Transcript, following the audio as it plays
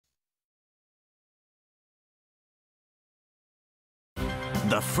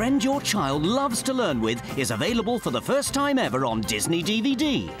The friend your child loves to learn with is available for the first time ever on Disney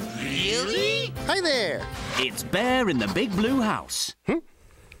DVD. Really? Hi there. It's Bear in the Big Blue House.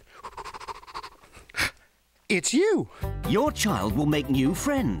 It's you. Your child will make new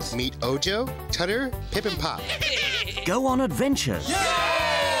friends. Meet Ojo, Tutter, Pip, and Pop. Go on adventures.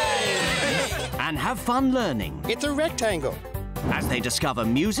 And have fun learning. It's a rectangle. As they discover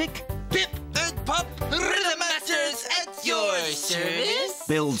music. Pip and Pop, Rhythm Masters at your service.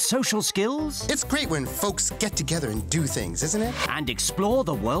 Build social skills. It's great when folks get together and do things, isn't it? And explore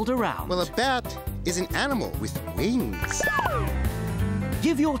the world around. Well, a bat is an animal with wings.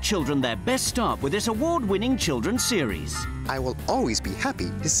 Give your children their best start with this award-winning children's series. I will always be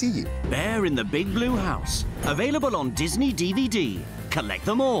happy to see you. Bear in the Big Blue House. Available on Disney DVD. Collect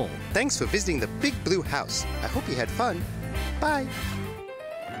them all. Thanks for visiting the Big Blue House. I hope you had fun. Bye.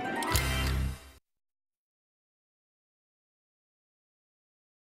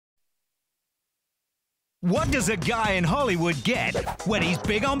 What does a guy in Hollywood get when he's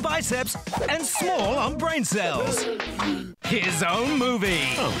big on biceps and small on brain cells? His own movie.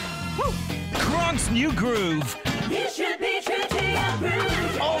 Kronk's New Groove. You should be treating your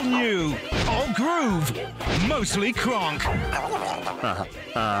groove. All new, all groove, mostly Kronk.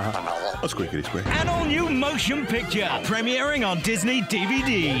 Squeakity squeak. An all new motion picture premiering on Disney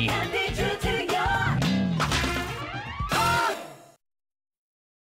DVD.